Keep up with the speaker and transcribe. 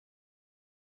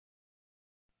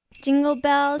Jingle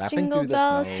bells, Laughing jingle through the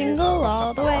bells, snow. jingle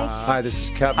all the way. Hi, this is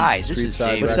Kevin. Hi, this is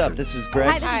Streetside Dave. What's up? Records. This is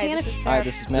Greg. Hi, this is Hi,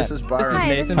 this is Matt. This is Byron.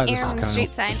 Hi, this is Hi, this Aaron is from Kyle.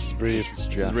 Streetside. This is Bree. This is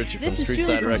Jeff. Richie from This is Julie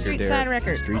Streetside from Record. Streetside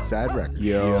Record. Streetside Record.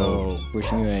 Yo.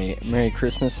 Wishing you a Merry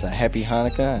Christmas, a Happy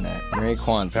Hanukkah, and a Merry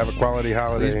Kwanzaa. Have a quality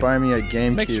holiday. Please buy me a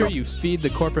GameCube. Make sure you feed the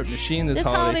corporate machine this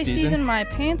holiday season, my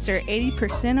pants are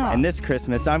 80% off. And this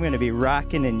Christmas, I'm going to be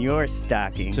rocking in your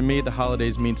stocking. To me, the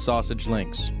holidays mean sausage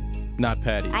links, not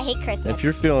patties. I hate Christmas. If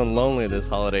you're feeling lonely this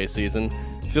holiday season,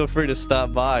 feel free to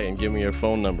stop by and give me your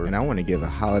phone number. And I want to give a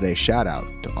holiday shout out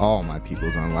to all my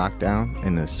peoples on lockdown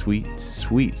and the sweet,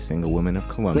 sweet single women of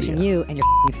Colombia. Wishing you and your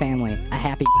family a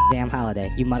happy damn holiday,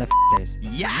 you motherfuckers.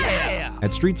 Yeah!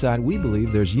 At Streetside, we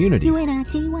believe there's unity in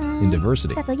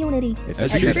diversity. It's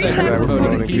Streetside, we're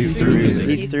promoting peace through music.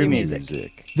 Peace through music.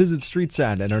 Visit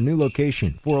Streetside at our new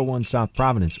location, 401 South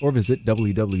Providence, or visit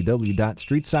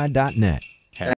www.streetside.net.